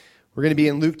We're going to be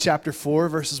in Luke chapter 4,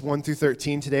 verses 1 through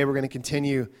 13. Today we're going to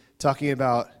continue talking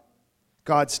about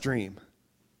God's dream.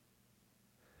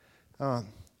 I'm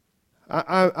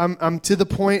to the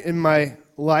point in my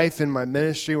life, in my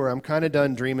ministry, where I'm kind of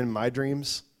done dreaming my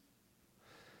dreams.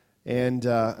 And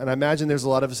I imagine there's a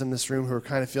lot of us in this room who are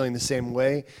kind of feeling the same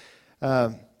way.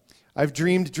 I've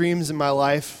dreamed dreams in my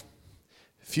life.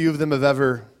 Few of them have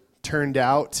ever turned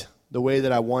out the way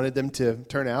that I wanted them to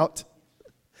turn out.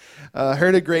 I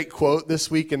heard a great quote this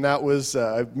week, and that was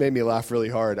made me laugh really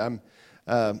hard. And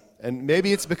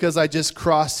maybe it's because I just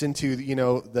crossed into,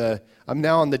 I'm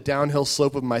now on the downhill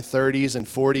slope of my 30s, and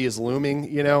 40 is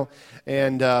looming,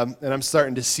 and I'm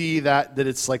starting to see that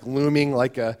it's like looming,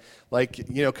 kind of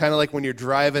like when you're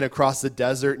driving across the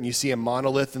desert and you see a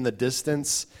monolith in the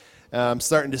distance. I'm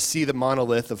starting to see the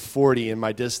monolith of 40 in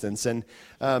my distance, and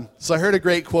so I heard a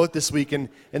great quote this week, and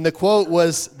the quote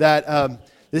was that.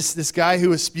 This guy who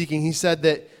was speaking, he said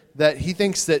that he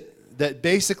thinks that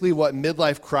basically what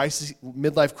midlife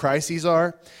crises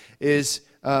are is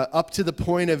up to the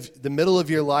point of the middle of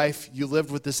your life, you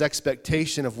lived with this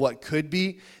expectation of what could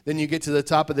be. Then you get to the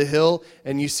top of the hill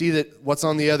and you see that what's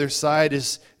on the other side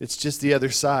it's just the other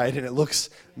side, and it looks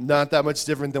not that much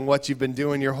different than what you've been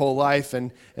doing your whole life,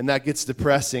 and that gets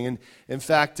depressing. And in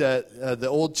fact, the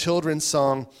old children's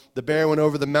song, "The Bear Went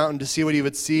Over the Mountain to See What He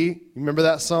Would See," you remember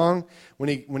that song?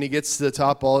 When he gets to the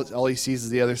top, all he sees is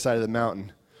the other side of the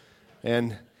mountain.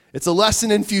 And it's a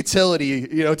lesson in futility,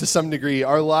 to some degree.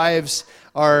 Our lives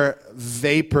are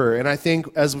vapor. And I think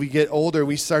as we get older,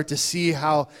 we start to see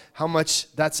how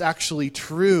much that's actually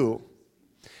true.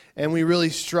 And we really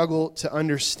struggle to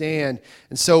understand.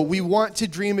 And so we want to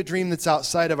dream a dream that's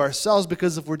outside of ourselves,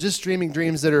 because if we're just dreaming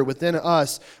dreams that are within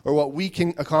us or what we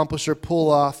can accomplish or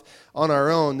pull off on our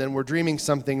own, then we're dreaming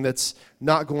something that's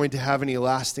not going to have any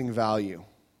lasting value.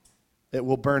 It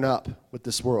will burn up with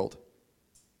this world.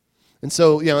 And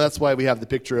so, that's why we have the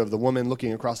picture of the woman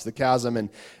looking across the chasm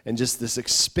and just this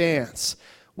expanse.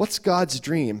 What's God's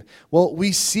dream? Well,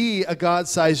 we see a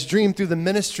God-sized dream through the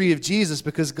ministry of Jesus,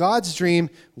 because God's dream,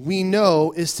 we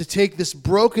know, is to take this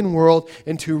broken world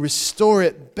and to restore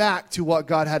it back to what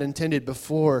God had intended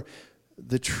before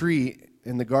the tree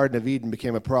in the Garden of Eden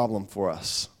became a problem for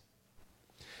us.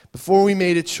 Before we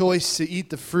made a choice to eat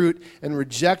the fruit and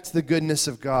reject the goodness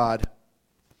of God,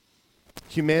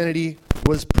 humanity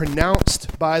was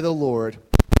pronounced by the Lord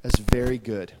as very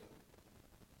good.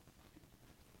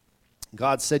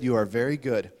 God said, "You are very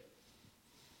good."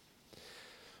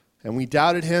 And we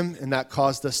doubted him, and that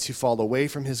caused us to fall away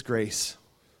from his grace.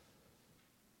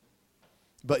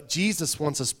 But Jesus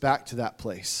wants us back to that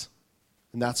place,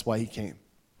 and that's why he came.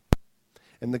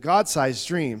 And the God-sized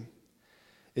dream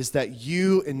is that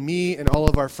you and me and all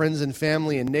of our friends and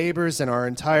family and neighbors and our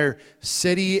entire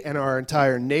city and our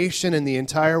entire nation and the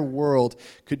entire world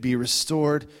could be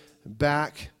restored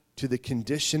back to the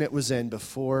condition it was in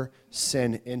before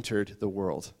sin entered the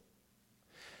world.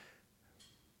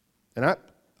 And I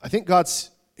think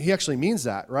he actually means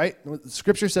that, right?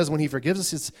 Scripture says when he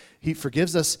forgives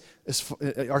us,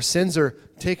 our sins are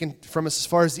taken from us as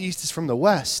far as the east is from the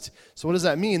west. So what does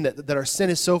that mean? That our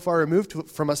sin is so far removed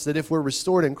from us that if we're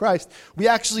restored in Christ, we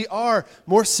actually are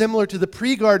more similar to the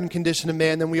pre-garden condition of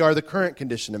man than we are the current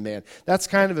condition of man. That's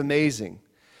kind of amazing.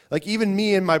 Like even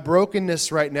me in my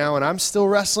brokenness right now, and I'm still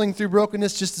wrestling through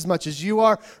brokenness just as much as you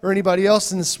are or anybody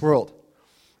else in this world.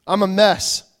 I'm a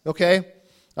mess, okay?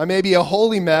 I may be a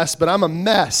holy mess, but I'm a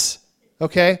mess,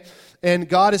 okay? And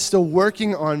God is still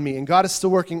working on me, and God is still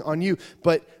working on you.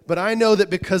 But I know that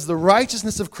because the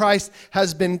righteousness of Christ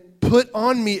has been put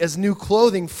on me as new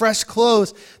clothing, fresh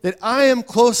clothes, that I am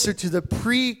closer to the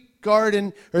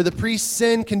pre-garden or the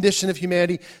pre-sin condition of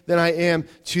humanity than I am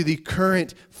to the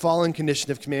current fallen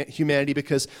condition of humanity,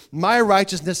 because my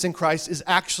righteousness in Christ is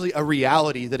actually a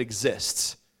reality that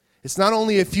exists. It's not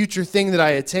only a future thing that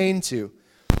I attain to.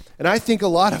 And I think a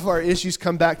lot of our issues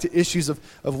come back to issues of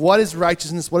what is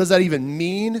righteousness, what does that even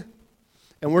mean?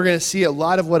 And we're going to see a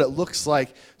lot of what it looks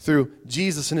like through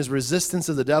Jesus and his resistance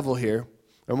of the devil here.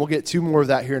 And we'll get to more of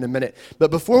that here in a minute. But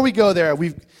before we go there,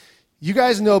 you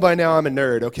guys know by now I'm a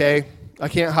nerd, okay? I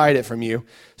can't hide it from you.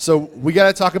 So we got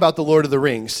to talk about the Lord of the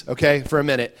Rings, okay, for a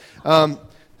minute.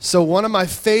 So one of my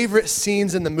favorite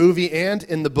scenes in the movie and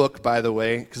in the book, by the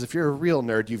way, because if you're a real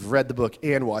nerd, you've read the book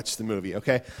and watched the movie,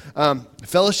 okay?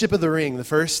 Fellowship of the Ring, the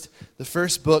first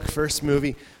book, first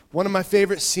movie. One of my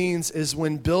favorite scenes is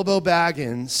when Bilbo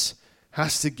Baggins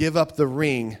has to give up the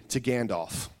ring to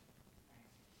Gandalf.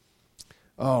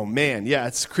 Oh, man, yeah,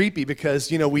 it's creepy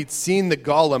because, we'd seen the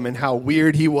Gollum and how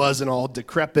weird he was and all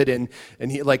decrepit, and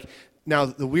he, like, Now,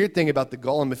 the weird thing about the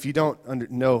Gollum, if you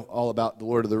don't know all about the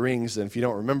Lord of the Rings, and if you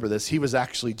don't remember this, he was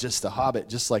actually just a hobbit,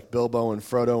 just like Bilbo and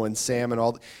Frodo and Sam and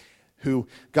all, who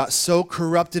got so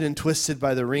corrupted and twisted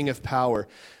by the Ring of Power,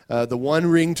 the one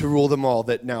ring to rule them all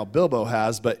that now Bilbo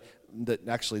has, but that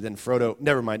actually then Frodo,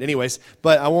 never mind. Anyways,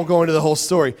 but I won't go into the whole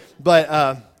story. But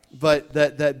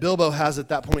that Bilbo has at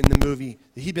that point in the movie,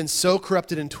 he'd been so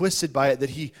corrupted and twisted by it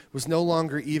that he was no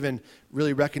longer even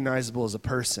really recognizable as a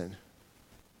person.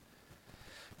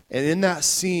 And in that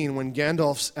scene, when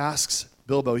Gandalf asks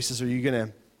Bilbo, he says, "Are you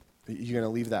gonna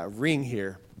leave that ring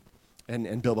here?"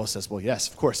 And Bilbo says, "Well, yes,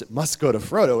 of course, it must go to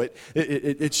Frodo.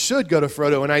 It should go to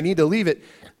Frodo, and I need to leave it."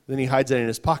 Then he hides it in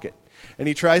his pocket. And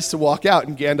he tries to walk out,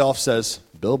 and Gandalf says,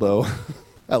 "Bilbo,"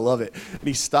 I love it. And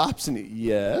he stops, and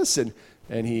yes, and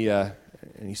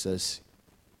he says,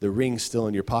 "The ring's still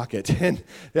in your pocket." And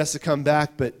he has to come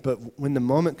back, but when the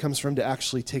moment comes for him to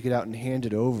actually take it out and hand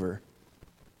it over,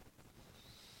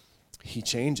 he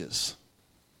changes.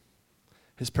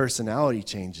 His personality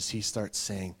changes. He starts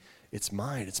saying, "It's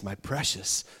mine, it's my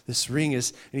precious. This ring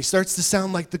is," and he starts to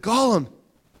sound like the Gollum.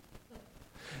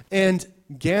 And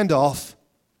Gandalf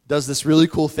does this really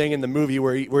cool thing in the movie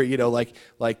where he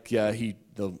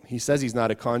says he's not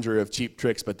a conjurer of cheap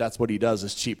tricks, but that's what he does,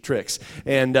 is cheap tricks.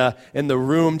 And the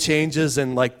room changes,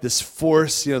 and like this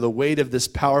force, the weight of this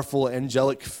powerful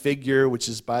angelic figure, which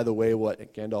is, by the way,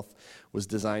 what Gandalf was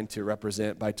designed to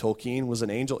represent by Tolkien, was an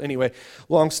angel. Anyway,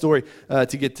 long story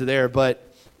to get to there, but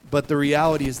the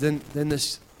reality is then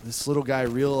this little guy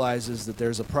realizes that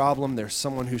there's a problem. There's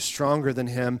someone who's stronger than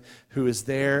him who is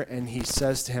there, and he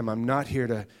says to him, "I'm not here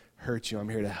to hurt you. I'm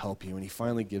here to help you." And he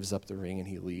finally gives up the ring and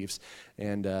he leaves.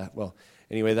 And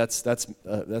anyway, that's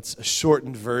a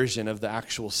shortened version of the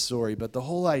actual story. But the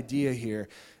whole idea here,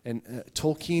 and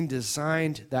Tolkien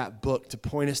designed that book to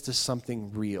point us to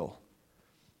something real.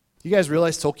 You guys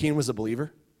realize Tolkien was a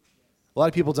believer? A lot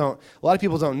of people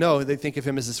don't know. They think of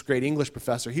him as this great English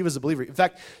professor. He was a believer. In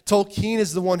fact, Tolkien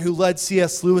is the one who led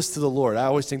C.S. Lewis to the Lord. I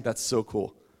always think that's so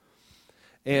cool.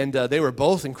 And they were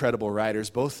both incredible writers.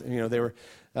 Both, they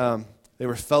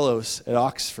were fellows at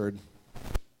Oxford.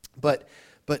 But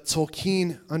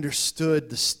Tolkien understood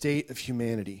the state of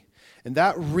humanity. And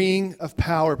that ring of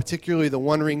power, particularly the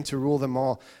one ring to rule them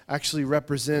all, actually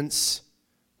represents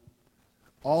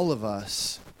all of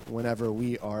us whenever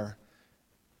we are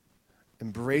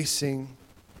embracing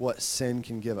what sin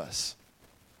can give us.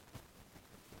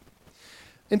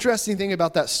 Interesting thing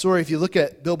about that story, if you look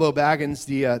at Bilbo Baggins,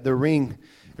 the ring,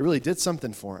 it really did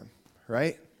something for him,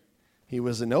 right? He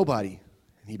was a nobody,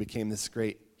 and he became this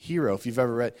great hero. If you've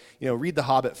ever read, read The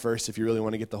Hobbit first if you really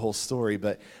want to get the whole story.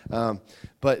 But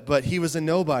he was a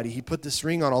nobody. He put this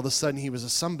ring on. All of a sudden, he was a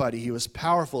somebody. He was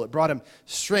powerful. It brought him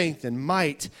strength and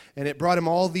might, and it brought him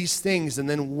all these things, and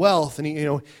then wealth. And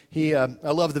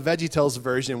I love the VeggieTales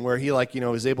version where he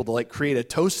was able to create a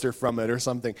toaster from it or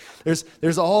something.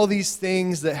 There's all these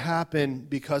things that happen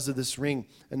because of this ring,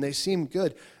 and they seem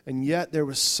good, and yet there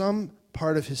was some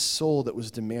part of his soul that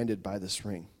was demanded by this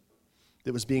ring,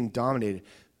 that was being dominated.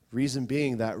 Reason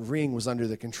being, that ring was under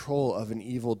the control of an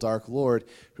evil, dark lord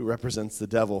who represents the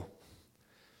devil.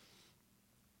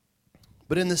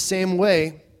 But in the same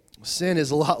way, sin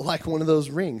is a lot like one of those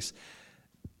rings.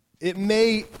 It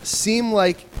may seem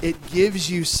like it gives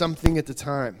you something at the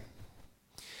time.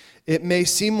 It may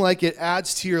seem like it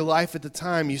adds to your life at the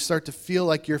time. You start to feel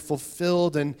like you're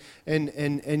fulfilled and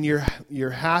you're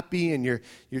happy and you're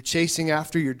chasing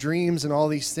after your dreams and all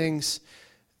these things.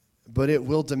 But it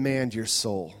will demand your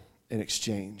soul in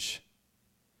exchange.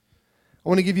 I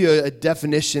want to give you a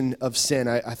definition of sin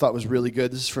I thought was really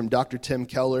good. This is from Dr. Tim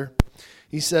Keller.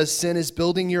 He says, sin is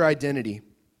building your identity,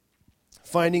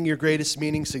 finding your greatest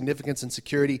meaning, significance, and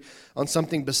security on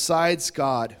something besides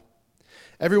God.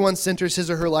 Everyone centers his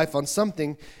or her life on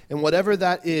something, and whatever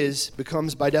that is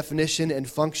becomes by definition and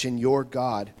function your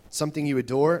God, something you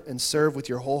adore and serve with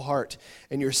your whole heart,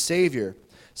 and your Savior,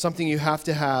 something you have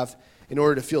to have in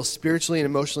order to feel spiritually and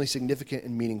emotionally significant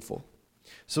and meaningful.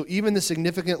 So even the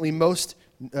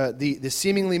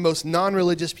seemingly most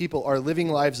non-religious people are living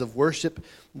lives of worship,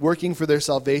 working for their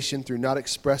salvation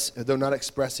though not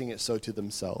expressing it so to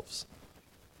themselves.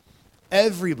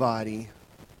 Everybody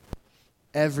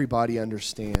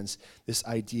understands this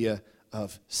idea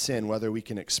of sin, whether we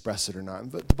can express it or not.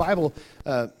 But the Bible,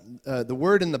 the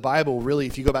word in the Bible, really,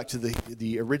 if you go back to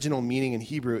the original meaning in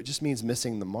Hebrew, it just means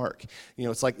missing the mark.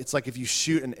 It's like if you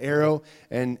shoot an arrow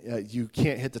and you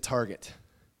can't hit the target.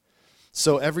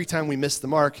 So every time we miss the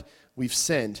mark, we've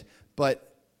sinned.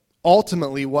 But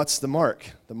ultimately, what's the mark?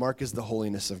 The mark is the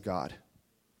holiness of God.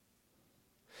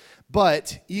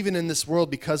 But even in this world,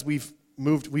 because we've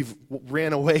we've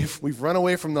run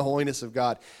away from the holiness of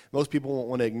God. Most people won't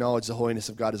want to acknowledge the holiness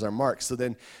of God as our mark. So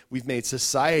then we've made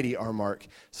society our mark.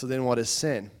 So then what is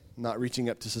sin? Not reaching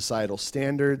up to societal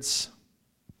standards,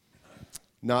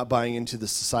 not buying into the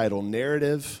societal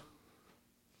narrative,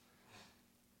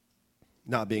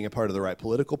 not being a part of the right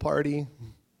political party.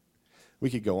 We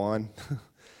could go on.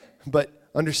 But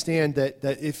understand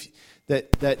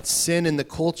that sin in the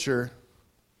culture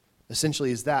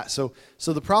essentially is that. So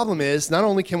the problem is, not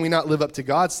only can we not live up to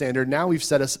God's standard, now we've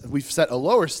set a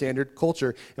lower standard,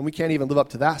 culture, and we can't even live up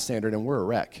to that standard, and we're a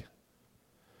wreck.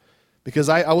 Because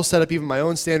I will set up even my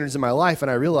own standards in my life,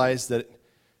 and I realize that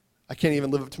I can't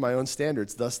even live up to my own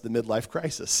standards, thus the midlife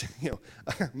crisis.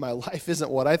 My life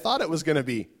isn't what I thought it was going to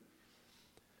be.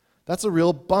 That's a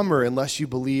real bummer unless you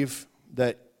believe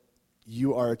that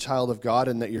you are a child of God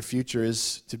and that your future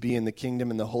is to be in the kingdom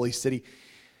in the holy city.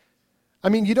 I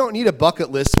mean, you don't need a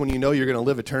bucket list when you know you're going to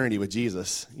live eternity with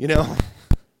Jesus. You're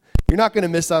not going to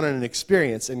miss out on an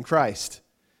experience in Christ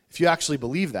if you actually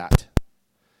believe that.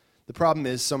 The problem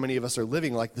is so many of us are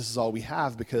living like this is all we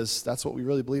have because that's what we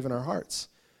really believe in our hearts.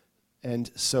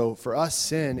 And so for us,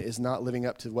 sin is not living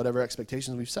up to whatever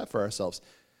expectations we've set for ourselves.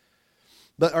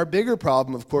 But our bigger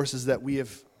problem, of course, is that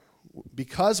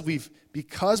because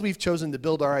we've chosen to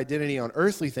build our identity on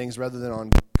earthly things rather than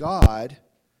on God,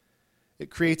 it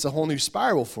creates a whole new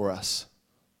spiral for us.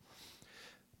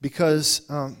 Because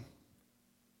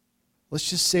let's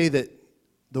just say that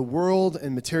the world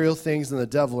and material things and the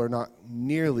devil are not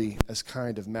nearly as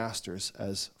kind of masters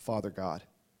as Father God.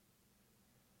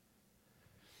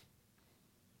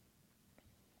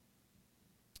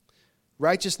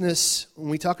 Righteousness, when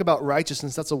we talk about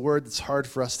righteousness, that's a word that's hard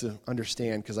for us to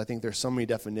understand because I think there's so many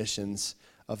definitions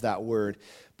of that word.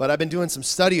 But I've been doing some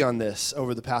study on this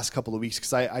over the past couple of weeks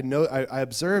because I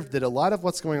observed that a lot of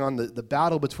what's going on, the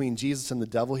battle between Jesus and the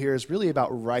devil here is really about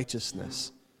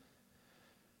righteousness.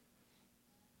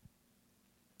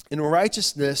 In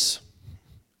righteousness,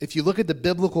 if you look at the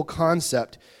biblical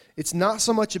concept, it's not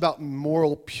so much about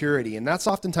moral purity, and that's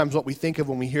oftentimes what we think of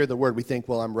when we hear the word. We think,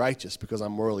 well, I'm righteous because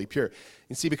I'm morally pure.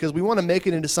 You see, because we want to make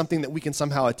it into something that we can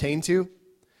somehow attain to.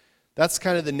 That's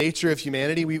kind of the nature of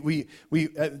humanity. We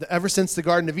ever since the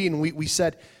Garden of Eden, we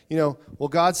said, well,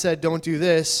 God said, don't do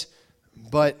this,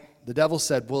 but the devil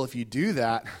said, well, if you do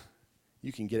that,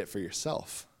 you can get it for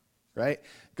yourself, right?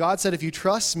 God said, if you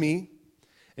trust me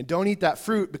and don't eat that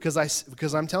fruit because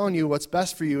I'm telling you what's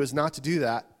best for you is not to do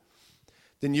that,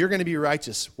 then you're going to be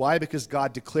righteous. Why? Because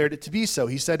God declared it to be so.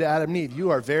 He said to Adam and Eve,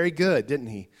 you are very good, didn't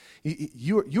he?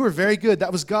 You are very good.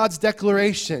 That was God's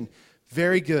declaration.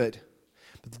 Very good.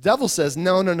 But the devil says,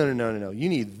 no. You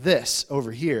need this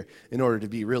over here in order to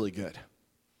be really good.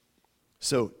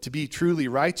 So to be truly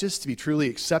righteous, to be truly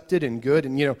accepted and good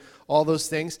and, all those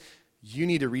things, you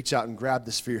need to reach out and grab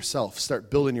this for yourself. Start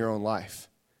building your own life.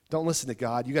 Don't listen to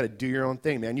God. You got to do your own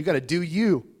thing, man. You got to do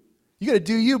you. You got to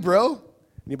do you, bro.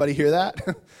 Anybody hear that?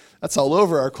 That's all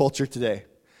over our culture today.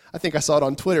 I think I saw it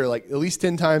on Twitter like at least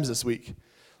 10 times this week.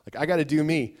 Like, I got to do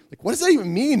me. Like, what does that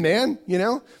even mean, man?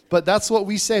 But that's what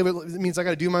we say. It means I got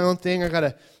to do my own thing. I got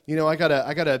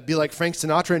to be like Frank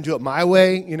Sinatra and do it my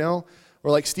way, or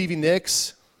like Stevie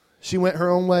Nicks. She went her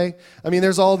own way. I mean,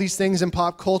 there's all these things in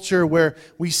pop culture where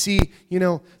we see,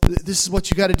 this is what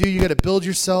you got to do. You got to build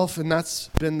yourself, and that's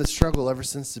been the struggle ever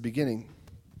since the beginning.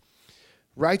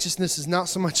 Righteousness is not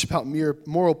so much about mere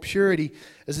moral purity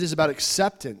as it is about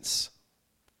acceptance.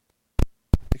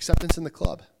 Acceptance in the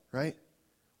club, right?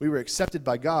 We were accepted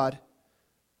by God,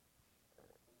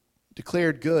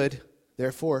 declared good,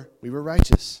 therefore we were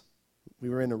righteous. We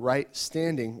were in a right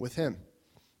standing with Him.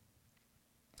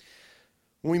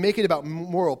 When we make it about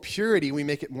moral purity, we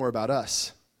make it more about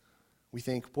us. We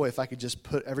think, boy, if I could just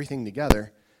put everything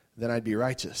together, then I'd be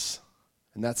righteous.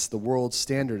 And that's the world's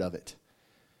standard of it.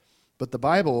 But the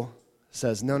Bible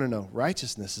says, no.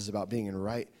 Righteousness is about being in a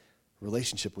right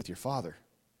relationship with your Father.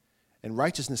 And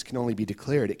righteousness can only be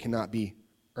declared. It cannot be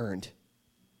earned.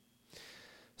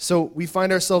 So we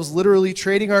find ourselves literally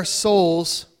trading our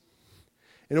souls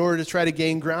in order to try to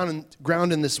gain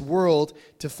ground in this world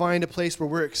to find a place where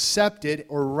we're accepted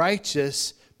or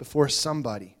righteous before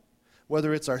somebody.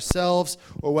 Whether it's ourselves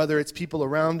or whether it's people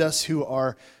around us who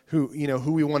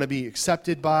we want to be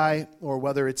accepted by, or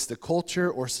whether it's the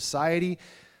culture or society.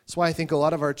 That's why I think a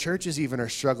lot of our churches even are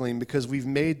struggling, because we've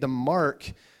made the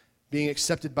mark being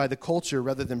accepted by the culture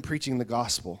rather than preaching the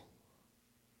gospel.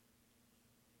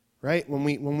 Right? When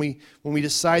we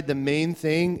decide the main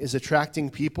thing is attracting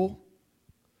people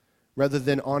rather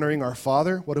than honoring our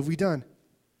Father, what have we done?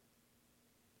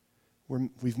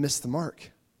 We've missed the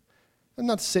mark. And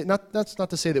that's not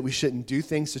to say that we shouldn't do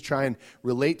things to try and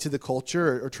relate to the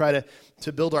culture or try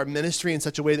to build our ministry in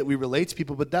such a way that we relate to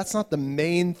people, but that's not the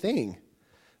main thing.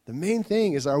 The main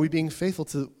thing is, are we being faithful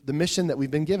to the mission that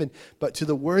we've been given, but to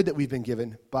the word that we've been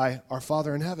given by our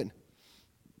Father in heaven?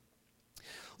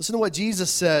 Listen to what Jesus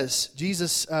says.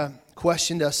 Jesus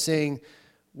questioned us saying,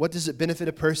 what does it benefit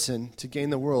a person to gain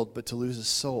the world but to lose his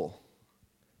soul?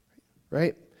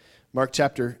 Right? Mark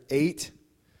chapter 8.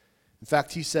 In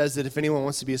fact, he says that if anyone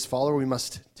wants to be his follower, we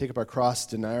must take up our cross,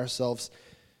 deny ourselves,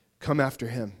 come after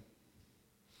him.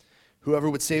 Whoever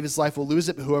would save his life will lose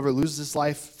it, but whoever loses his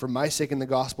life for my sake and the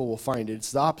gospel will find it.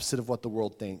 It's the opposite of what the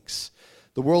world thinks.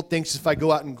 The world thinks if I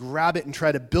go out and grab it and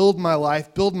try to build my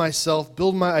life, build myself,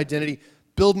 build my identity,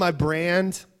 build my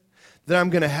brand, then I'm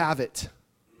going to have it.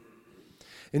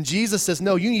 And Jesus says,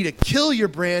 no, you need to kill your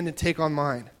brand and take on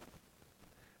mine.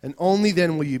 And only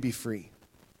then will you be free.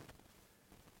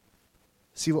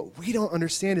 See, what we don't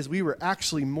understand is we were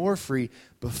actually more free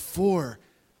before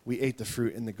we ate the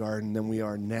fruit in the garden than we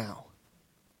are now.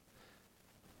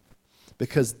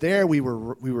 Because there we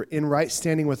were in right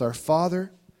standing with our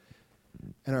Father,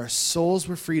 and our souls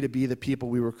were free to be the people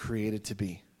we were created to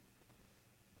be.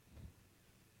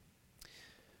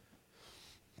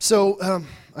 So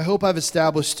I hope we've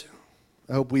established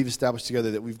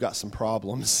together that we've got some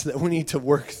problems that we need to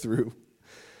work through.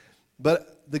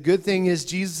 But the good thing is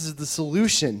Jesus is the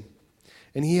solution,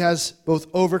 and he has both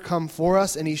overcome for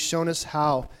us, and he's shown us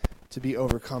how to be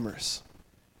overcomers.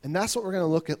 And that's what we're going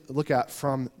to look at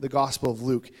from the Gospel of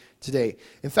Luke today.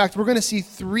 In fact, we're going to see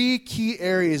three key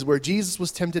areas where Jesus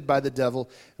was tempted by the devil,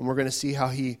 and we're going to see how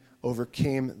he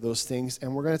overcame those things,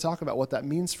 and we're going to talk about what that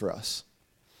means for us.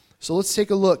 So let's take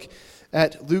a look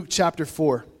at Luke chapter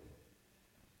 4.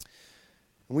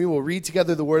 And we will read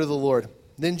together the word of the Lord.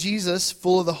 Then Jesus,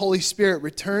 full of the Holy Spirit,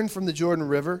 returned from the Jordan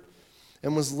River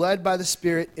and was led by the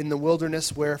Spirit in the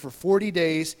wilderness, where for 40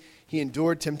 days he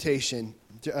endured temptations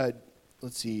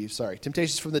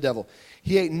from the devil.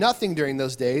 He ate nothing during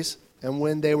those days, and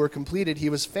when they were completed, he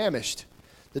was famished.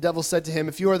 The devil said to him,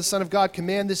 "If you are the Son of God,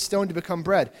 command this stone to become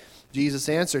bread." Jesus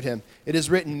answered him, "It is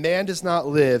written, man does not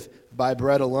live by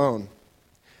bread alone."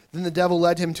 Then the devil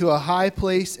led him to a high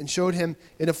place and showed him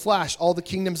in a flash all the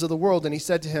kingdoms of the world, and he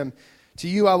said to him, "To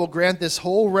you I will grant this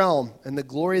whole realm and the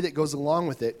glory that goes along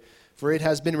with it, for it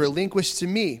has been relinquished to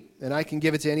me, and I can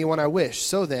give it to anyone I wish.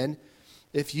 So then,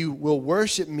 if you will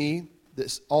worship me,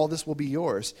 all this will be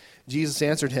yours." Jesus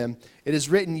answered him, "It is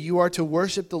written, you are to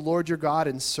worship the Lord your God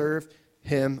and serve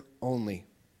him only."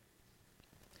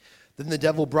 Then the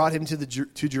devil brought him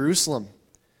to Jerusalem,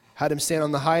 had him stand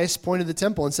on the highest point of the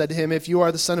temple, and said to him, "If you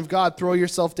are the Son of God, throw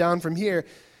yourself down from here.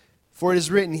 For it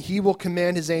is written, he will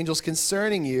command his angels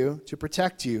concerning you to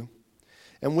protect you.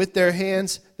 And with their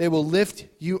hands they will lift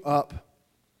you up,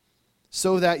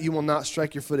 so that you will not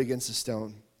strike your foot against a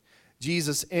stone."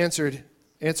 Jesus answered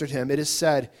him, "It is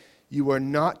said, you are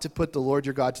not to put the Lord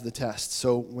your God to the test."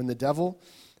 So when the devil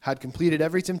had completed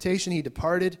every temptation, he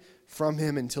departed from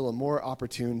him until a more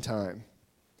opportune time.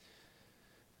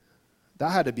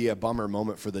 That had to be a bummer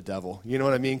moment for the devil. You know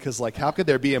what I mean? Because, how could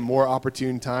there be a more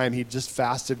opportune time? He just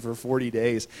fasted for 40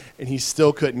 days, and he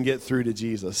still couldn't get through to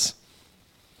Jesus.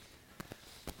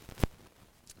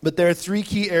 But there are three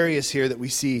key areas here that we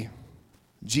see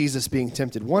Jesus being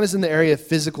tempted. One is in the area of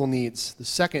physical needs. The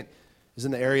second is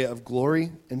in the area of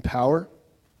glory and power.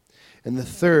 And the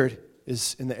third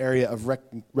is in the area of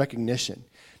recognition.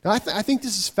 Now, I think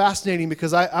this is fascinating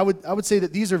because I would say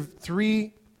that these are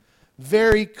three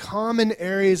very common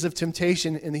areas of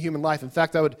temptation in the human life. In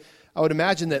fact, I would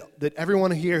imagine that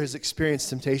everyone here has experienced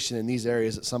temptation in these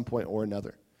areas at some point or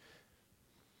another.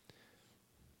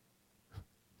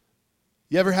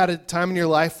 You ever had a time in your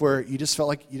life where you just felt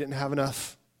like you didn't have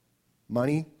enough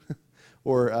money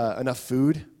or enough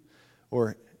food?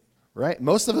 Right?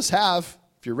 Most of us have.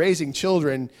 If you're raising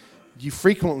children, you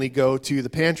frequently go to the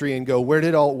pantry and go,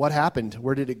 what happened?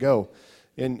 Where did it go?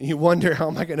 And you wonder, how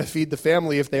am I going to feed the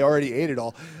family if they already ate it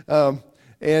all?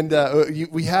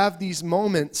 We have these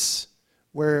moments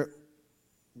where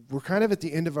we're kind of at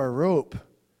the end of our rope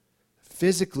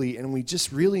physically, and we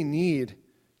just really need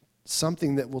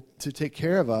something to take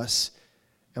care of us,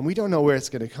 and we don't know where it's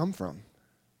going to come from.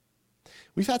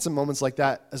 We've had some moments like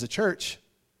that as a church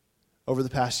over the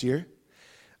past year.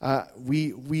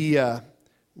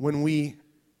 When we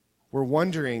were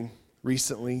wondering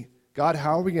recently, God,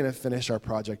 how are we going to finish our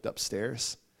project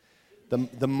upstairs?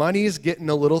 The money's getting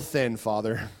a little thin,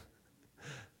 Father.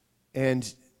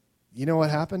 And you know what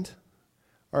happened?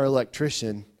 Our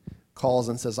electrician calls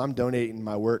and says, "I'm donating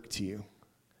my work to you.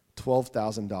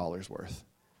 $12,000 worth."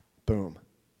 Boom.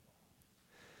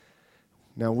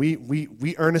 Now,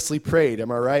 we earnestly prayed,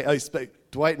 am I right?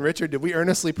 Dwight and Richard, did we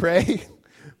earnestly pray?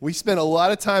 We spent a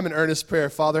lot of time in earnest prayer.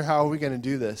 Father, how are we going to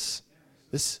do this?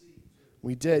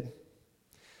 We did.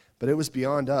 But it was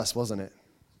beyond us, wasn't it?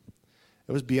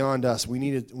 It was beyond us. We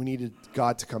needed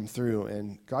God to come through,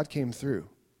 and God came through.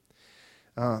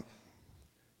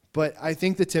 But I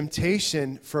think the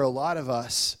temptation for a lot of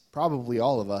us, probably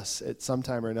all of us at some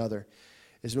time or another,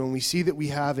 is when we see that we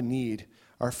have a need,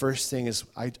 our first thing is,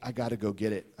 I got to go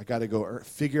get it. I got to go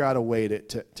figure out a way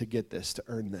to get this, to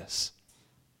earn this.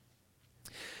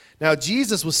 Now,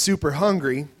 Jesus was super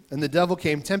hungry, and the devil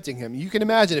came tempting him. You can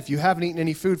imagine if you haven't eaten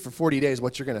any food for 40 days,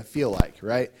 what you're going to feel like,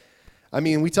 right? I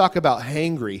mean, we talk about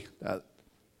hangry.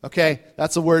 Okay,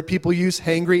 that's a word people use,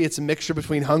 hangry. It's a mixture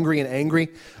between hungry and angry.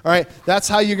 All right, that's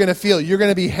how you're going to feel. You're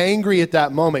going to be hangry at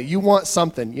that moment. You want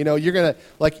something. You know, you're going to,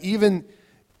 like, even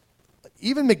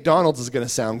McDonald's is going to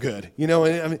sound good. You know,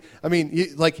 the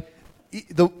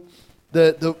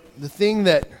thing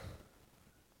that,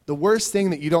 the worst thing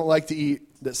that you don't like to eat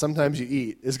that sometimes you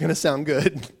eat is going to sound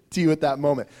good to you at that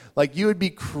moment. Like, you would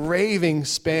be craving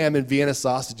Spam and Vienna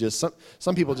sausages.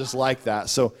 Some people just like that.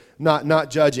 So not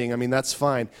judging. I mean, that's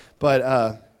fine. But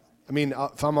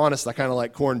if I'm honest, I kind of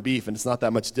like corned beef, and it's not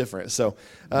that much different. So,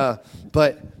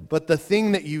 but the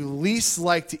thing that you least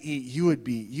like to eat,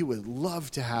 you would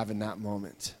love to have in that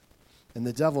moment. And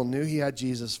the devil knew he had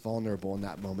Jesus vulnerable in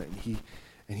that moment,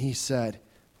 and he said,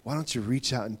 "Why don't you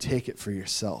reach out and take it for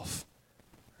yourself?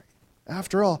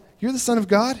 After all, you're the Son of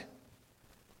God.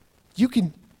 You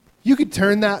could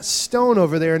turn that stone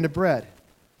over there into bread."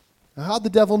 Now, how'd the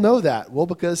devil know that? Well,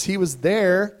 because he was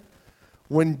there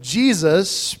when Jesus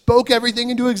spoke everything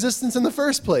into existence in the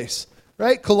first place,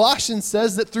 right? Colossians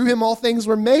says that through him all things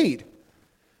were made.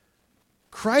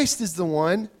 Christ is the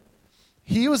one.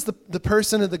 He was the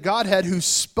person of the Godhead who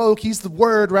spoke. He's the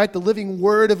Word, right? The living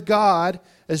Word of God,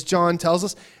 as John tells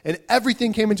us. And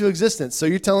everything came into existence. So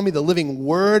you're telling me the living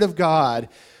Word of God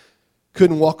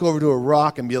couldn't walk over to a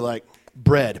rock and be like,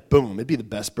 bread, boom. It'd be the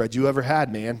best bread you ever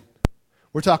had, man.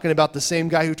 We're talking about the same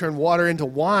guy who turned water into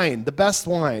wine, the best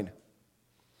wine.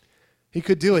 He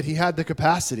could do it. He had the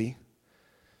capacity.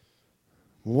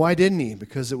 Why didn't he?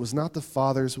 Because it was not the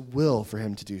Father's will for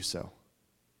him to do so.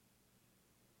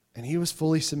 And he was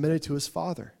fully submitted to his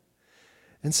Father.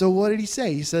 And so what did he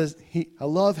say? He says, I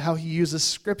love how he uses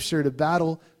Scripture to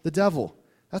battle the devil.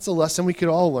 That's a lesson we could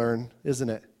all learn, isn't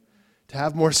it? To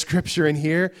have more Scripture in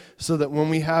here so that when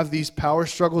we have these power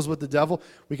struggles with the devil,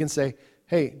 we can say,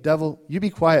 hey, devil, you be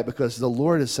quiet because the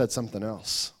Lord has said something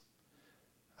else.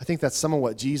 I think that's some of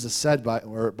what Jesus said,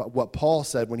 or what Paul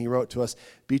said when he wrote to us,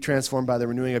 be transformed by the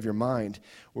renewing of your mind.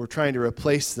 We're trying to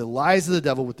replace the lies of the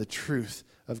devil with the truth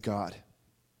of God.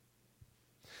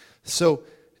 So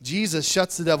Jesus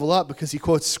shuts the devil up because he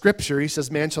quotes Scripture. He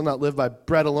says, man shall not live by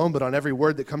bread alone, but on every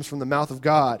word that comes from the mouth of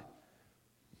God.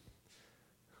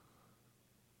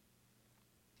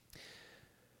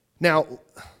 Now,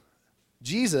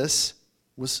 Jesus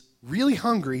was really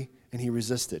hungry, and he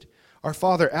resisted. Our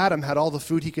father Adam had all the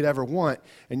food he could ever want,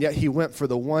 and yet he went for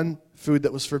the one food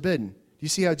that was forbidden. Do you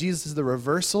see how Jesus is the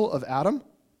reversal of Adam?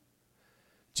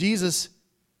 Jesus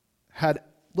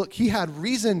he had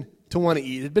reason to want to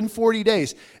eat. It had been 40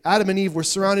 days. Adam and Eve were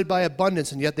surrounded by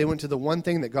abundance, and yet they went to the one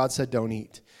thing that God said don't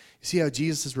eat. You see how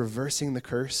Jesus is reversing the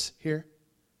curse here?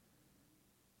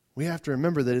 We have to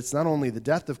remember that it's not only the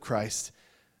death of Christ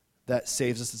that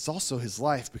saves us, it's also his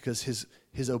life, because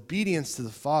his obedience to the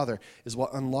Father is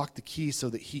what unlocked the key so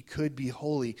that he could be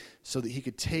holy, so that he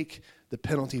could take the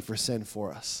penalty for sin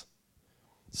for us.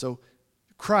 So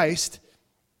Christ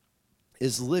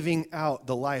is living out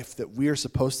the life that we are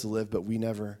supposed to live, but we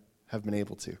never have been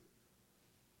able to.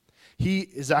 He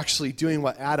is actually doing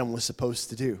what Adam was supposed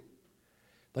to do.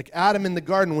 Like Adam in the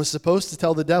garden was supposed to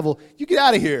tell the devil, you get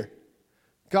out of here.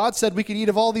 God said we could eat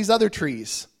of all these other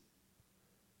trees.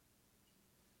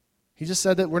 He just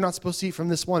said that we're not supposed to eat from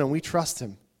this one, and we trust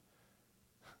him.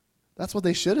 That's what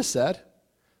they should have said,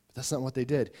 but that's not what they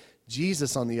did.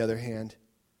 Jesus, on the other hand,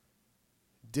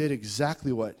 did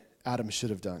exactly what Adam should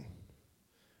have done.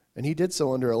 And he did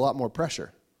so under a lot more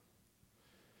pressure.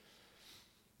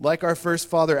 Like our first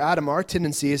father Adam, our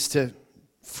tendency is to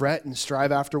fret and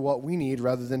strive after what we need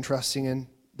rather than trusting in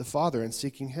the Father and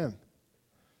seeking him.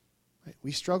 Right?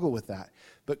 We struggle with that.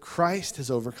 But Christ has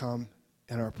overcome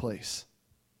in our place.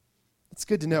 It's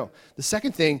good to know. The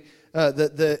second thing,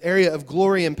 the area of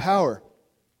glory and power.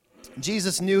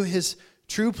 Jesus knew his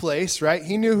true place, right?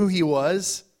 He knew who he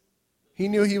was. He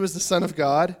knew he was the Son of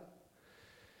God.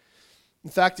 In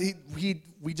fact,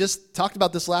 we just talked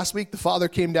about this last week. The Father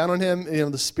came down on him.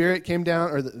 The Spirit came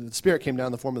down, or the Spirit came down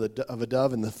in the form of a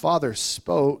dove, and the Father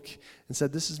spoke and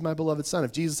said, "This is my beloved Son."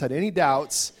 If Jesus had any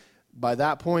doubts, by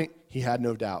that point, he had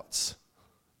no doubts.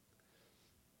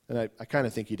 And I kind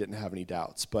of think he didn't have any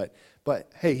doubts. But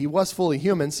hey, he was fully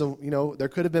human, so there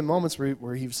could have been moments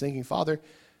where he was thinking, "Father,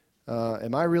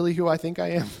 am I really who I think I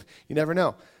am?" You never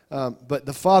know. But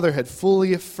the Father had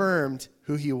fully affirmed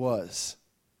who he was.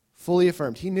 Fully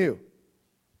affirmed. He knew.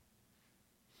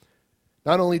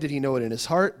 Not only did he know it in his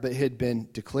heart, but it had been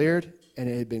declared and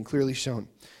it had been clearly shown.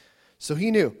 So he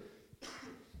knew.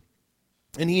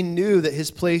 And he knew that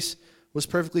his place was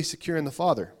perfectly secure in the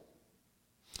Father.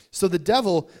 So the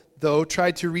devil, though,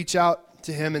 tried to reach out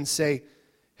to him and say,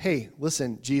 "Hey,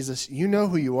 listen, Jesus, you know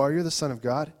who you are. You're the Son of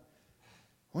God.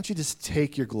 Why don't you just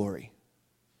take your glory?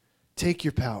 Take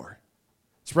your power.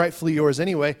 It's rightfully yours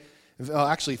anyway."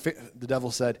 Actually, the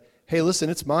devil said, "Hey, listen,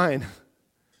 it's mine.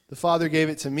 The Father gave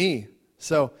it to me.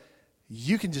 So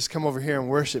you can just come over here and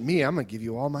worship me. I'm going to give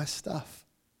you all my stuff."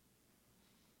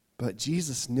 But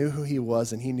Jesus knew who he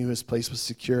was, and he knew his place was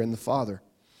secure in the Father.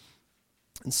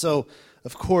 And so,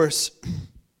 of course,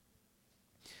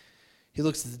 he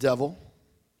looks at the devil,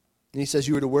 and he says,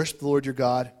 "You are to worship the Lord your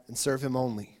God and serve him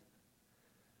only."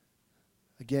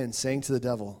 Again, saying to the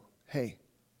devil, "Hey,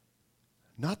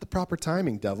 not the proper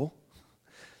timing, devil.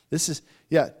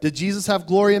 Did Jesus have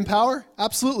glory and power?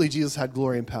 Absolutely, Jesus had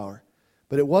glory and power.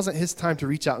 But it wasn't his time to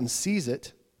reach out and seize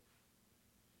it.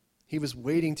 He was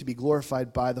waiting to be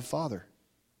glorified by the Father."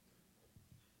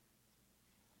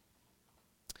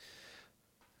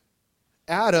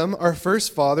 Adam, our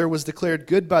first father, was declared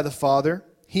good by the Father.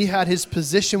 He had his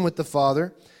position with the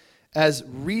Father as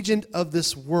regent of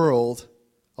this world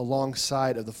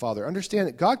alongside of the Father. Understand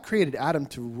that God created Adam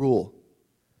to rule.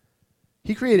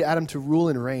 He created Adam to rule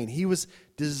and reign. He was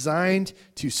designed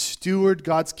to steward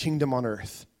God's kingdom on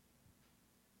earth.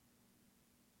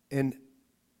 And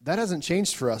that hasn't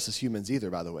changed for us as humans either,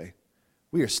 by the way.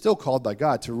 We are still called by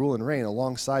God to rule and reign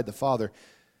alongside the Father.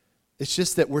 It's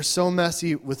just that we're so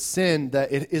messy with sin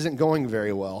that it isn't going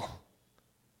very well.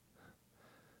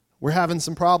 We're having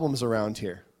some problems around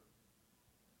here.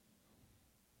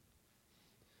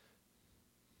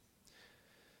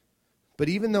 But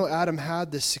even though Adam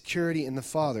had this security in the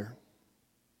Father,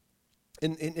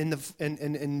 and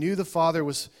knew the Father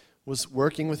was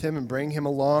working with him and bringing him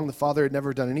along, the Father had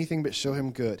never done anything but show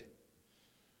him good.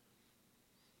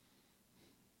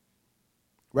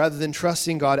 Rather than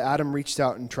trusting God, Adam reached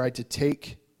out and tried to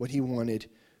take what he wanted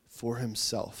for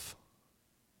himself.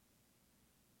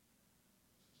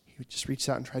 He just reached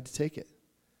out and tried to take it.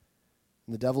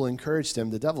 And the devil encouraged him.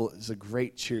 The devil is a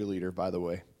great cheerleader, by the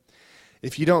way.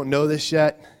 If you don't know this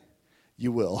yet,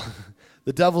 you will.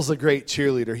 The devil's a great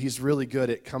cheerleader. He's really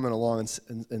good at coming along,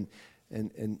 and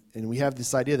we have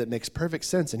this idea that makes perfect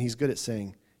sense, and he's good at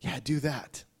saying, "Yeah, do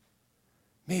that.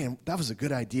 Man, that was a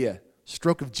good idea.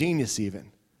 Stroke of genius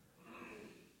even."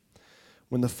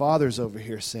 When the Father's over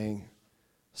here saying,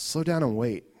 "Slow down and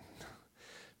wait."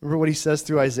 Remember what he says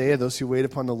through Isaiah, "Those who wait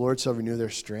upon the Lord shall renew their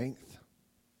strength."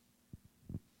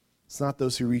 It's not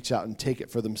those who reach out and take it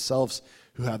for themselves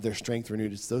who have their strength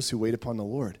renewed. It's those who wait upon the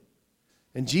Lord.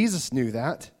 And Jesus knew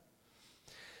that.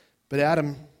 But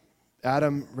Adam,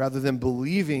 rather than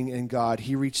believing in God,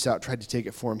 he reached out, tried to take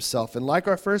it for himself. And like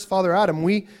our first father Adam,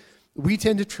 we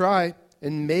tend to try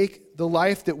and make the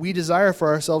life that we desire for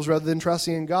ourselves rather than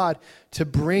trusting in God to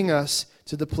bring us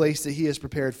to the place that he has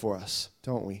prepared for us,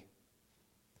 don't we?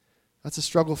 That's a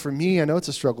struggle for me. I know it's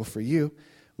a struggle for you.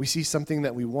 We see something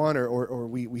that we want or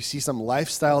we see some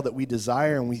lifestyle that we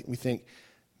desire and we think,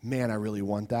 "Man, I really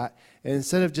want that." And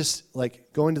instead of just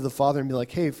like going to the Father and be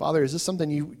like, "Hey, Father, is this something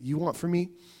you want for me?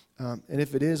 And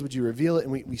if it is, would you reveal it?"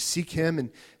 And we seek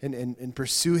him and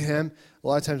pursue him. A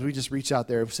lot of times we just reach out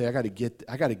there and say, I got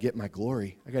to get my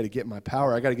glory. I got to get my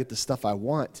power. I got to get the stuff I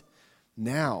want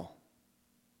now.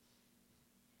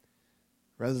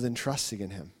 Rather than trusting in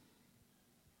him.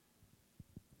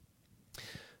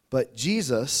 But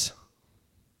Jesus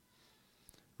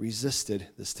resisted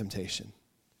this temptation.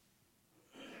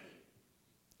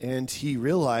 And he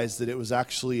realized that it was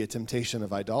actually a temptation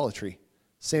of idolatry.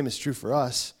 Same is true for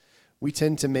us. We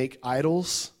tend to make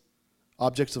idols,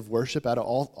 objects of worship, out of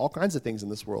all kinds of things in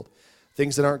this world.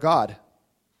 Things that aren't God.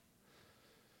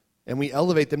 And we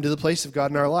elevate them to the place of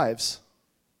God in our lives.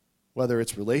 Whether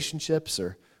it's relationships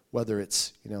or whether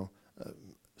it's,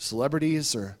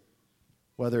 celebrities or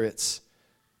whether it's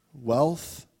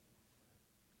wealth,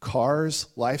 cars,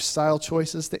 lifestyle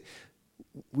choices.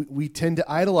 we tend to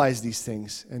idolize these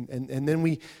things. And then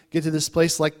we get to this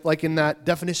place like in that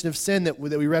definition of sin that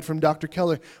we read from Dr.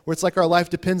 Keller, where it's like our life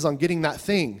depends on getting that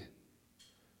thing.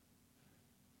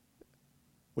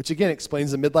 Which again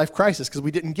explains the midlife crisis, because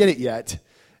we didn't get it yet.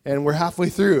 And we're halfway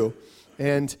through.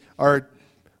 And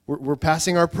we're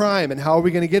passing our prime, and how are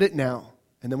we going to get it now?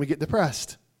 And then we get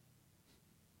depressed.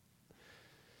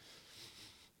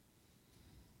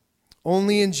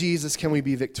 Only in Jesus can we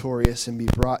be victorious and be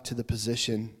brought to the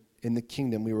position in the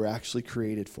kingdom we were actually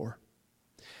created for.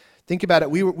 Think about it.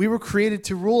 We were created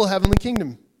to rule a heavenly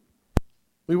kingdom.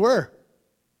 We were.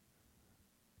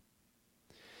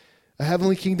 A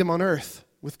heavenly kingdom on earth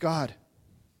with God.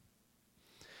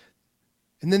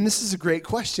 And then this is a great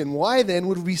question. Why then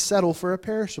would we settle for a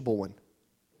perishable one?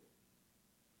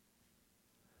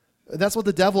 That's what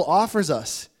the devil offers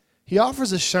us. He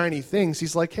offers us shiny things.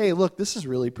 He's like, hey, look, this is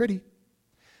really pretty.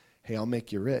 Hey, I'll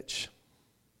make you rich.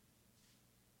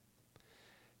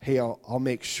 Hey, I'll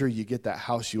make sure you get that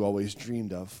house you always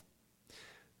dreamed of.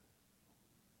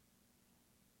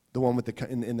 The one with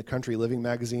in the Country Living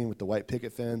magazine with the white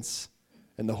picket fence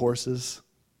and the horses.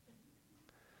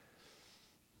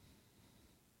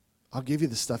 I'll give you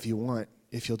the stuff you want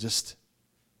if you'll just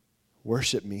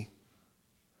worship me,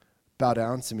 bow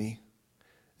down to me.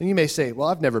 And you may say, well,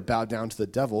 I've never bowed down to the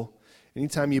devil.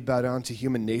 Anytime you bow down to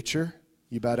human nature,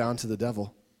 you bow down to the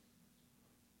devil.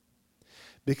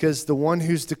 Because the one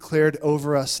who's declared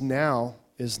over us now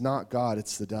is not God,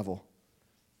 it's the devil.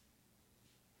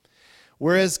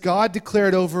 Whereas God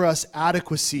declared over us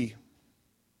adequacy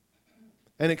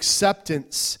and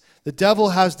acceptance, the devil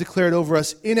has declared over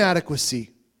us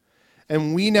inadequacy.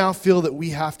 And we now feel that we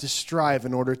have to strive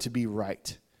in order to be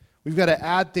right. We've got to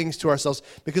add things to ourselves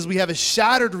because we have a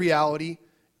shattered reality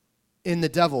in the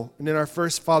devil and in our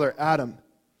first father, Adam.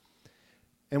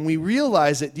 And we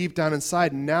realize it deep down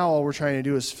inside, and now all we're trying to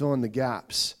do is fill in the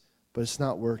gaps, but it's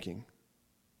not working.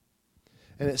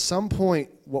 And at some point,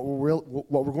 what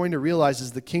we're going to realize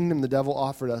is the kingdom the devil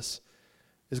offered us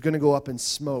is going to go up in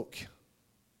smoke.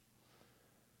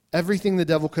 Everything the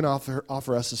devil can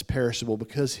offer us is perishable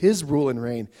because his rule and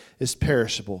reign is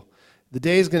perishable. The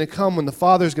day is going to come when the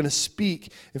Father is going to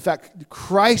speak. In fact,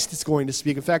 Christ is going to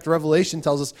speak. In fact, Revelation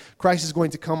tells us Christ is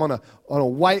going to come on a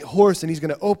white horse, and he's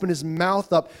going to open his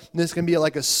mouth up, and it's going to be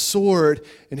like a sword,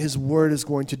 and his word is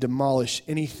going to demolish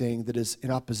anything that is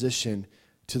in opposition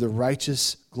to the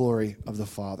righteous glory of the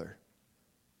Father.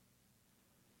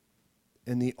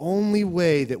 And the only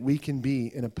way that we can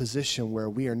be in a position where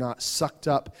we are not sucked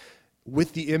up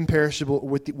with the imperishable,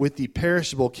 with the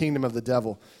perishable kingdom of the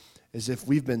devil, is if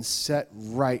we've been set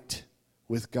right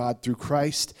with God through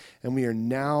Christ, and we are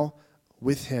now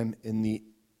with him in the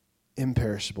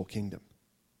imperishable kingdom.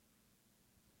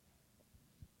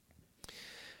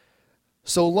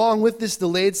 So along with this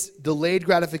delayed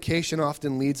gratification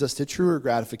often leads us to truer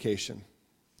gratification.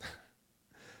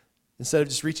 Instead of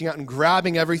just reaching out and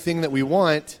grabbing everything that we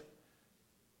want,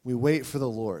 we wait for the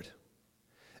Lord.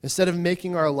 Instead of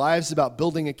making our lives about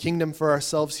building a kingdom for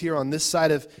ourselves here on this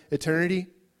side of eternity,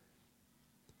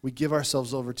 we give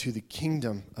ourselves over to the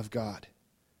kingdom of God.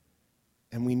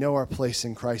 And we know our place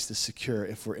in Christ is secure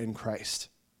if we're in Christ.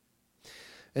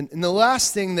 And the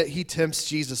last thing that he tempts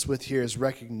Jesus with here is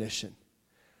recognition.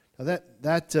 Now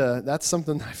that's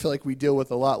something I feel like we deal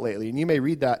with a lot lately. And you may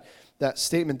read that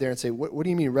statement there and say, what do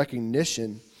you mean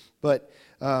recognition? But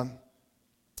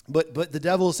the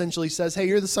devil essentially says, hey,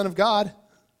 you're the Son of God.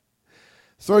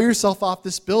 Throw yourself off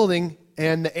this building,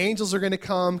 and the angels are going to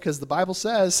come, because the Bible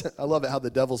says, I love it how the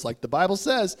devil's like, the Bible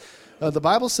says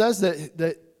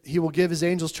that he will give his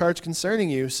angels charge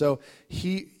concerning you. So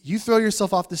you throw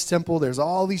yourself off this temple, there's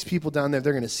all these people down there,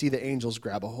 they're going to see the angels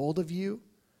grab a hold of you,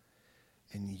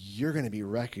 and you're going to be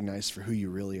recognized for who you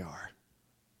really are.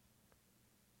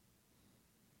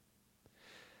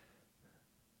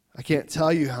 I can't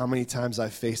tell you how many times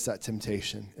I've faced that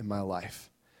temptation in my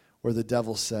life where the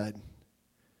devil said,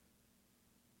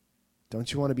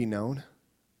 don't you want to be known?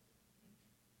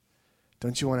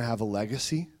 Don't you want to have a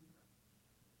legacy?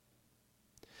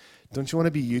 Don't you want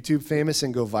to be YouTube famous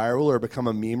and go viral or become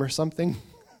a meme or something?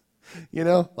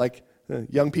 Like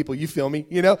young people, you feel me,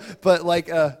 But like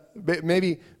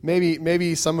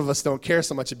maybe some of us don't care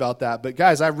so much about that. But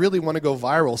guys, I really want to go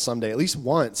viral someday, at least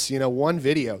once, one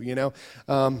video,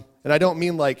 And I don't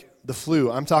mean like the flu.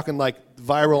 I'm talking like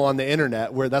viral on the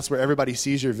internet, where that's where everybody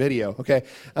sees your video, okay?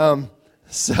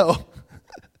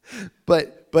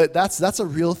 But that's a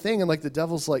real thing. And like the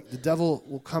devil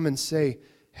will come and say,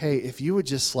 hey, if you would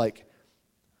just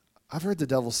I've heard the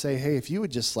devil say, hey, if you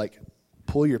would just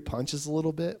pull your punches a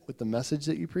little bit with the message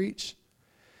that you preach,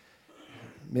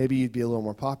 maybe you'd be a little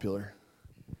more popular.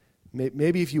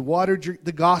 Maybe if you watered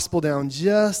the gospel down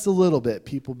just a little bit,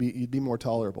 you'd be more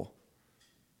tolerable.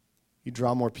 You'd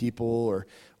draw more people,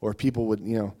 or people would,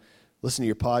 listen to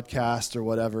your podcast or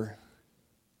whatever.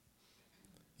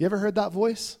 You ever heard that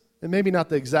voice? And maybe not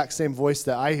the exact same voice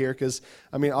that I hear, because,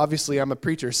 obviously I'm a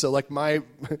preacher, so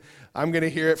I'm going to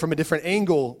hear it from a different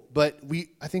angle, but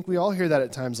I think we all hear that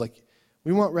at times,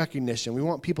 we want recognition. We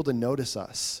want people to notice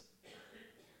us.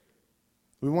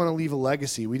 We want to leave a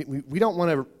legacy. We don't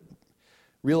want to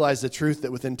realize the truth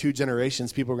that within 2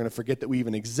 generations, people are going to forget that we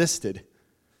even existed.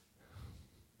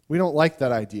 We don't like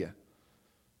that idea.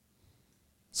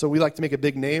 So we like to make a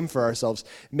big name for ourselves,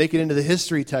 make it into the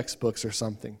history textbooks or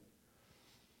something.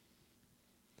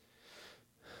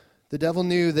 The devil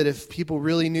knew that if people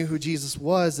really knew who Jesus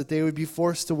was, that they would be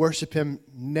forced to worship him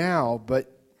now.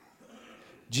 But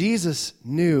Jesus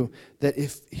knew that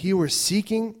if he were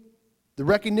seeking the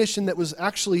recognition that was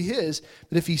actually his,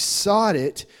 but if he sought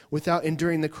it without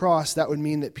enduring the cross, that would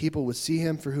mean that people would see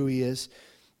him for who he is,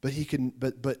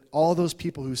 but all those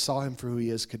people who saw him for who he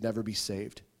is could never be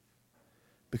saved.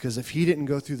 Because if he didn't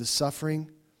go through the suffering,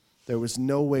 there was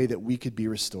no way that we could be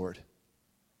restored.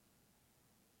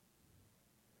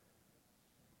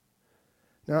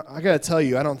 Now, I got to tell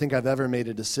you, I don't think I've ever made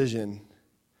a decision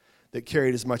that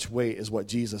carried as much weight as what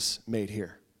Jesus made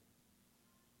here.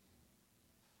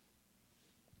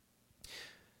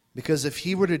 Because if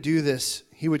he were to do this,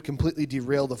 he would completely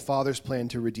derail the Father's plan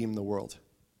to redeem the world.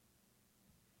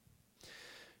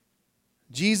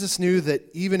 Jesus knew that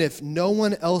even if no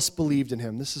one else believed in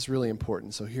him, this is really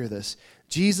important, so hear this.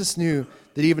 Jesus knew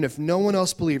that even if no one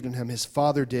else believed in him, his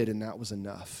Father did, and that was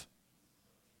enough.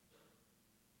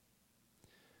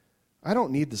 I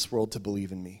don't need this world to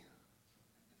believe in me.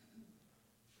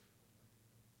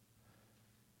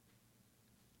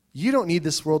 You don't need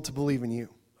this world to believe in you.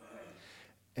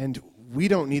 And we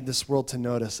don't need this world to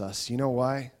notice us. You know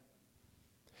why?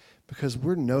 Because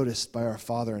we're noticed by our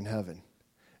Father in heaven.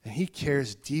 And he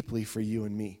cares deeply for you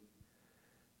and me.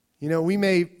 We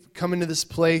may come into this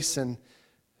place and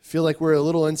feel like we're a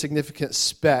little insignificant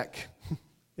speck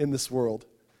in this world.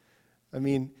 I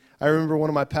remember one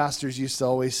of my pastors used to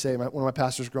always say, one of my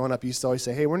pastors growing up used to always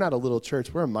say, hey, we're not a little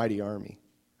church, we're a mighty army.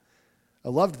 I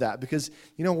loved that because,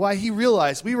 you know why? He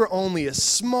realized we were only a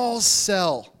small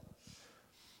cell.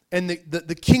 And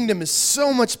the kingdom is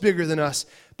so much bigger than us.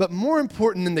 But more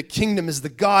important than the kingdom is the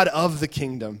God of the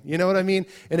kingdom. You know what I mean?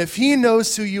 And if he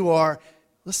knows who you are,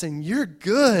 listen, you're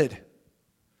good.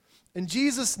 And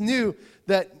Jesus knew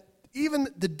that even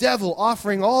the devil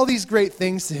offering all these great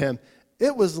things to him,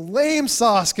 it was lame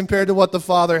sauce compared to what the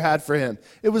Father had for him.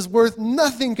 It was worth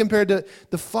nothing compared to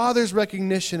the Father's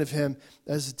recognition of him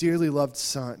as a dearly loved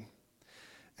Son.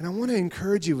 And I want to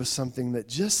encourage you with something that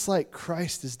just like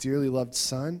Christ is dearly loved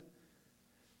Son,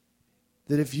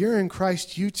 that if you're in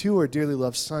Christ, you too are dearly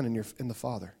loved Son and you're in the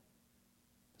Father.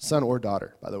 Son or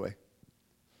daughter, by the way.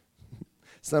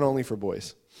 It's not only for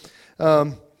boys.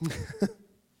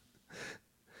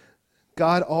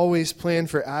 God always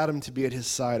planned for Adam to be at his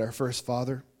side, our first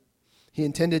father. He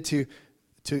intended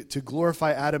to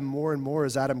glorify Adam more and more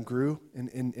as Adam grew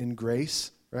in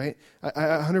grace. Right? I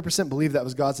 100% believe that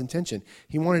was God's intention.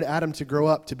 He wanted Adam to grow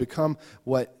up to become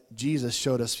what Jesus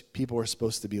showed us people were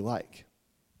supposed to be like.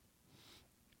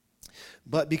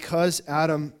 But because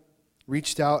Adam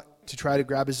reached out to try to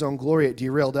grab his own glory, it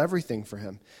derailed everything for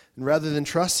him. And rather than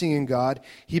trusting in God,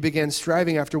 he began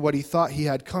striving after what he thought he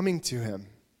had coming to him.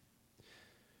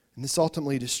 And this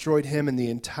ultimately destroyed him and the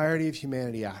entirety of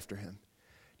humanity after him.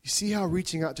 You see how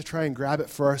reaching out to try and grab it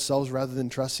for ourselves rather than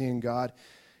trusting in God,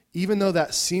 even though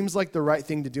that seems like the right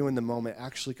thing to do in the moment,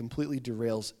 actually completely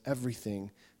derails everything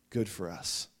good for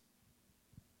us.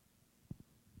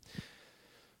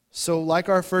 So like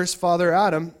our first father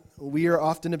Adam, we are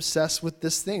often obsessed with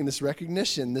this thing, this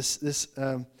recognition,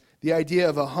 the idea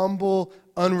of a humble,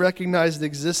 unrecognized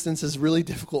existence is really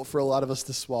difficult for a lot of us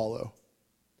to swallow.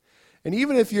 And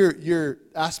even if your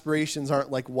aspirations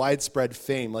aren't like widespread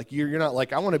fame, like you're not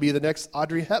like, I want to be the next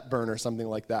Audrey Hepburn or something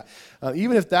like that.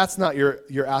 Even if that's not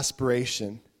your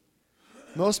aspiration,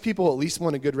 most people at least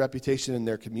want a good reputation in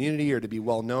their community or to be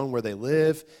well known where they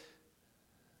live.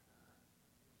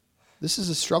 This is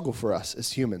a struggle for us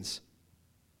as humans.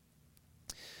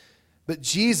 But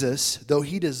Jesus, though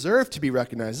he deserved to be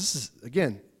recognized, this is,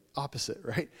 again, opposite,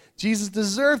 right? Jesus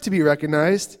deserved to be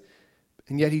recognized,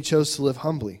 and yet he chose to live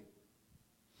humbly.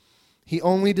 He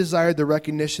only desired the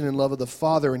recognition and love of the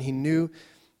Father, and he knew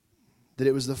that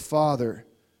it was the Father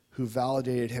who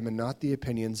validated him and not the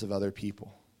opinions of other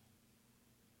people.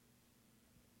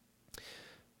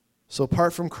 So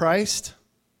apart from Christ,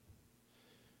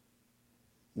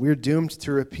 we're doomed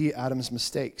to repeat Adam's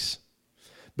mistakes.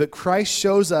 But Christ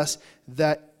shows us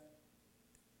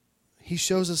he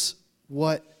shows us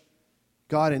what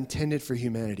God intended for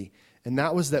humanity. And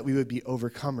that was that we would be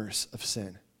overcomers of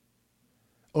sin.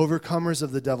 Overcomers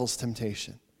of the devil's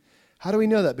temptation. How do we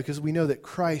know that? Because we know that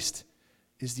Christ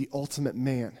is the ultimate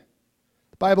man.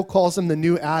 The Bible calls him the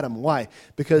new Adam. Why?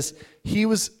 Because he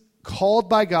was called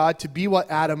by God to be what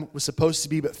Adam was supposed to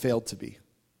be but failed to be.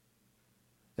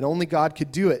 And only God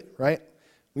could do it, right?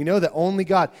 We know that only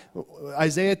God.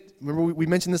 Isaiah, remember we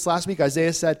mentioned this last week,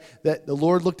 Isaiah said that the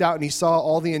Lord looked out and he saw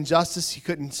all the injustice, he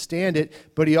couldn't stand it,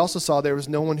 but he also saw there was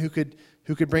no one who could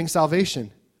bring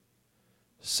salvation.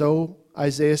 So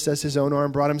Isaiah says his own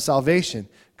arm brought him salvation.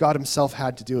 God himself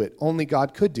had to do it. Only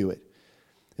God could do it.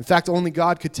 In fact, only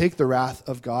God could take the wrath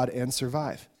of God and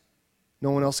survive.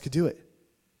 No one else could do it.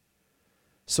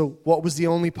 So what was the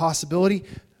only possibility?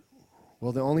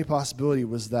 Well, the only possibility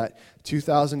was that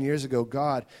 2,000 years ago,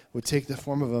 God would take the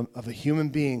form of a human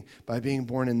being by being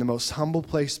born in the most humble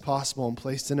place possible and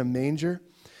placed in a manger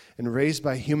and raised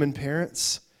by human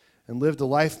parents and lived a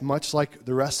life much like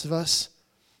the rest of us,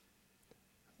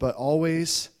 but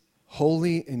always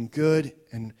holy and good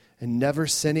and never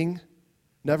sinning,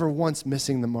 never once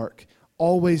missing the mark,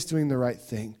 always doing the right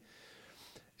thing.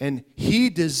 And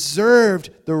he deserved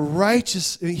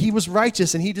he was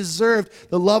righteous and he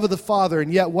deserved the love of the Father.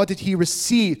 And yet what did he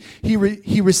receive? He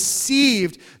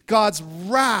received God's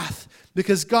wrath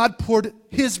because God poured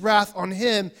his wrath on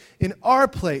him in our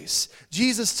place.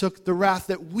 Jesus took the wrath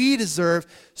that we deserve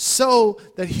so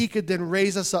that he could then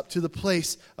raise us up to the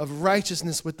place of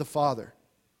righteousness with the Father.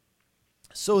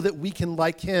 So that we can,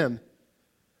 like him,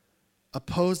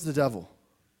 oppose the devil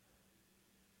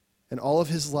and all of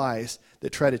his lies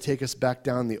that try to take us back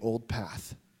down the old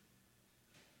path.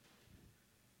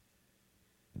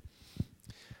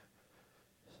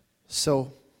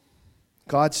 So,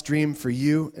 God's dream for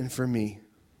you and for me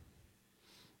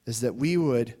is that we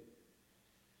would,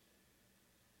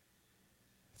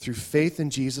 through faith in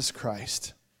Jesus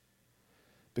Christ,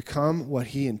 become what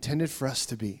he intended for us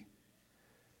to be.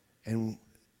 And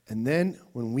then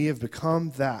when we have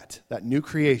become that new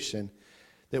creation,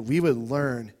 that we would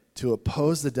learn to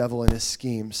oppose the devil and his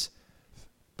schemes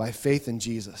by faith in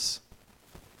Jesus.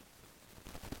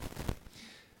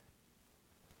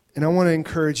 And I want to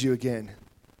encourage you again.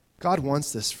 God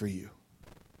wants this for you.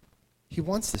 He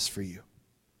wants this for you.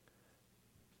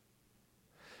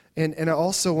 And I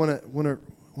also want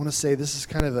to say this is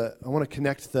kind of I want to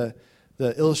connect the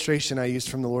illustration I used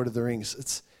from the Lord of the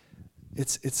Rings.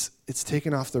 It's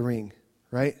taking off the ring,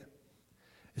 right?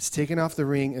 It's taking off the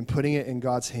ring and putting it in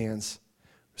God's hands.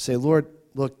 Say, Lord,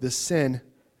 look, this sin,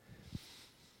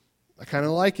 I kind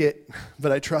of like it,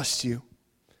 but I trust you.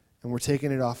 And we're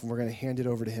taking it off and we're going to hand it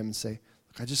over to him and say,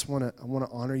 look, I want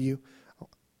to honor you.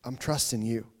 I'm trusting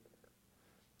you.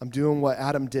 I'm doing what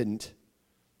Adam didn't,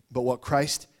 but what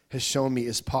Christ has shown me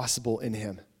is possible in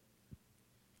him.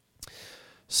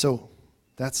 So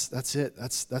that's it.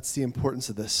 That's the importance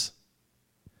of this.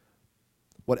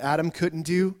 What Adam couldn't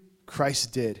do,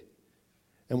 Christ did.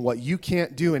 And what you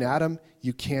can't do in Adam,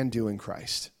 you can do in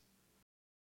Christ.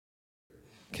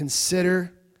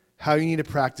 Consider how you need to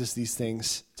practice these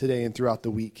things today and throughout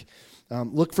the week.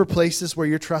 Look for places where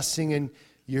you're trusting in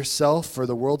yourself or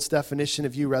the world's definition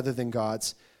of you rather than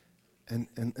God's. And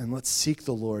let's seek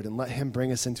the Lord and let him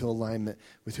bring us into alignment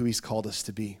with who he's called us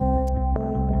to be.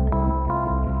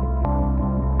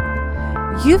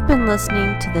 You've been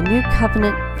listening to the New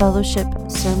Covenant Fellowship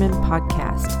Sermon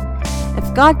Podcast.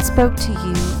 If God spoke to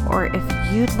you, or if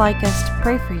you'd like us to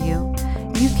pray for you,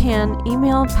 you can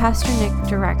email Pastor Nick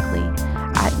directly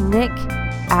at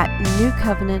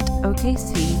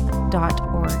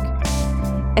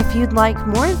nick@newcovenantokc.org. If you'd like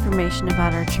more information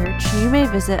about our church, you may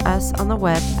visit us on the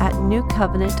web at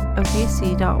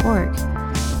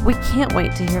newcovenantokc.org. We can't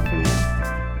wait to hear from you.